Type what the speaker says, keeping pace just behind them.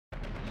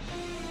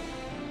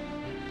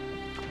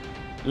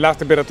Las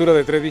temperaturas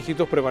de 3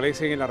 dígitos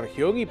prevalecen en la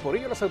región y por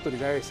ello las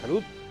autoridades de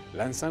salud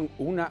lanzan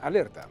una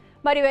alerta.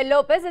 Maribel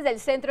López, desde el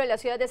centro de la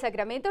ciudad de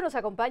Sacramento, nos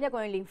acompaña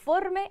con el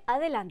informe.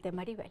 Adelante,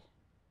 Maribel.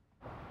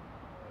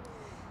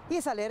 Y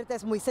esa alerta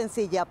es muy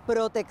sencilla: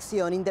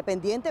 protección,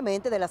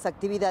 independientemente de las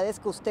actividades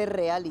que usted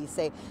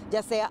realice,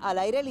 ya sea al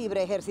aire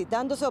libre,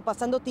 ejercitándose o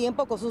pasando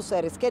tiempo con sus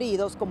seres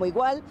queridos, como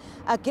igual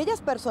aquellas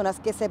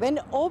personas que se ven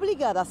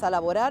obligadas a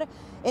laborar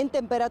en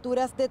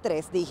temperaturas de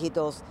 3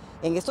 dígitos.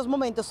 En estos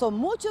momentos son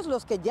muchos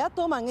los que ya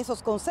toman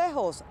esos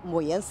consejos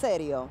muy en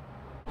serio.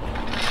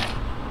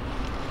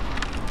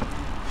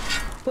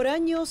 Por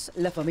años,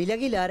 la familia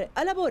Aguilar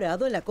ha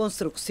laborado en la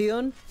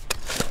construcción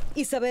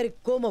y saber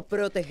cómo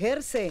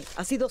protegerse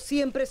ha sido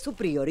siempre su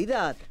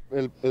prioridad.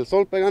 El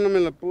sol pegándome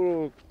en el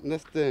puro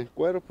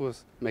cuero,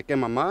 pues me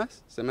quema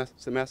más, se me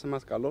hace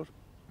más calor.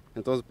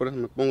 Entonces por eso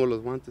me pongo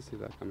los guantes y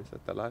la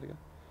camiseta larga.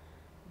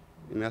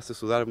 Y me hace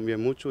sudar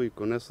bien mucho y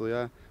con eso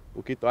ya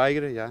poquito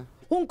aire ya.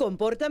 Un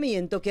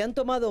comportamiento que han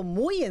tomado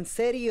muy en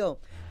serio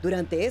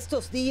durante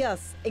estos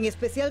días, en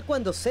especial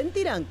cuando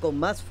sentirán con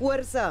más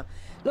fuerza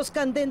los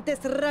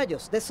candentes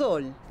rayos de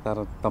sol.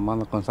 Estar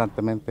tomando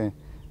constantemente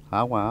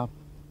agua.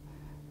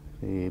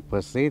 Y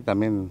pues sí,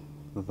 también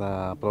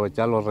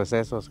aprovechar los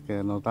recesos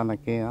que nos dan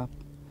aquí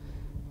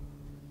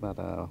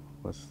para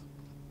pues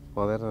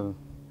poder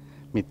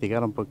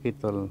mitigar un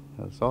poquito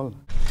el sol.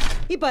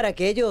 Y para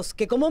aquellos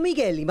que, como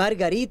Miguel y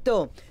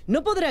Margarito,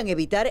 no podrán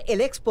evitar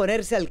el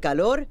exponerse al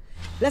calor,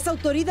 las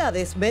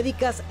autoridades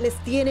médicas les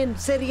tienen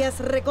serias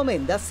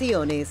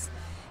recomendaciones.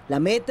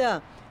 La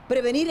meta: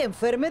 prevenir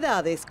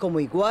enfermedades como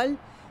igual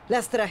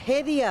las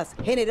tragedias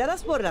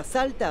generadas por las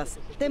altas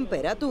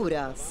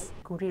temperaturas.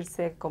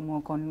 Cubrirse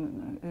como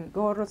con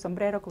gorro,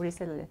 sombrero,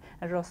 cubrirse el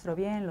rostro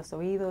bien, los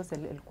oídos,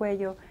 el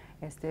cuello,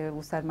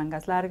 usar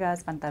mangas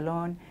largas,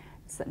 pantalón,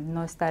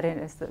 no estar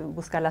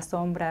buscar la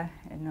sombra,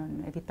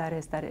 evitar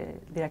estar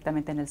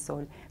directamente en el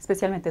sol,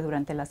 especialmente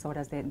durante las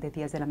horas de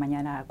 10 de la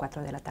mañana a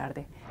 4 de la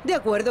tarde. De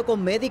acuerdo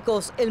con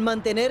médicos, el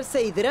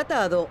mantenerse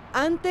hidratado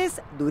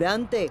antes,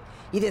 durante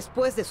y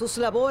después de sus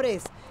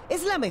labores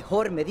es la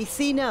mejor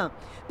medicina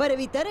para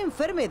evitar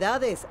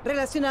enfermedades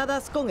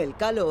relacionadas con el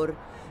calor.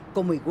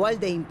 Como igual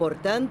de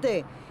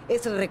importante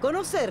es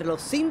reconocer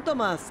los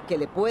síntomas que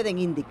le pueden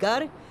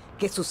indicar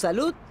que su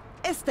salud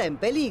está en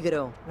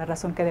peligro. La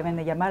razón que deben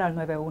de llamar al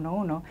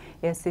 911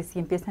 es si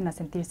empiezan a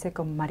sentirse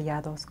como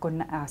mareados,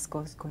 con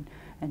ascos, con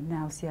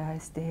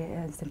náuseas,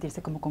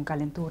 sentirse como con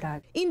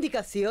calentura.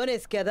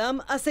 Indicaciones que Adam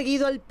ha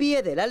seguido al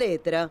pie de la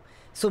letra.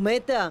 Su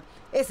meta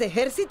es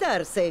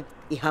ejercitarse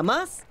y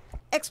jamás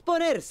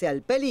exponerse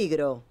al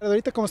peligro.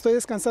 Ahorita, como estoy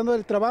descansando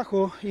del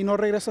trabajo y no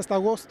regreso hasta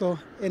agosto,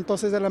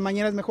 entonces de la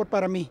mañana es mejor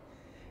para mí.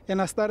 En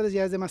las tardes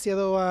ya es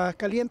demasiado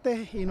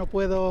caliente y no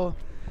puedo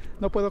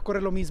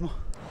correr lo mismo.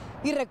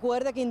 Y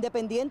recuerda que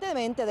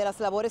independientemente de las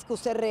labores que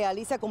usted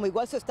realiza, como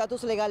igual su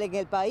estatus legal en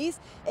el país,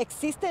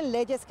 existen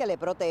leyes que le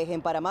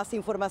protegen. Para más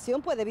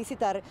información puede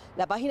visitar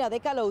la página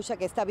de Cal OSHA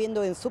que está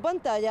viendo en su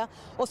pantalla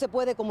o se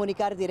puede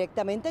comunicar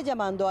directamente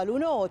llamando al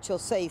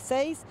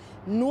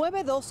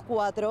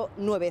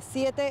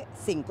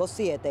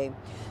 1866-924-9757.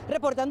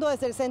 Reportando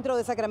desde el centro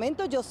de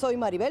Sacramento, yo soy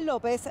Maribel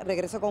López.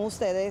 Regreso con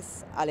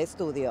ustedes al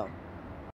estudio.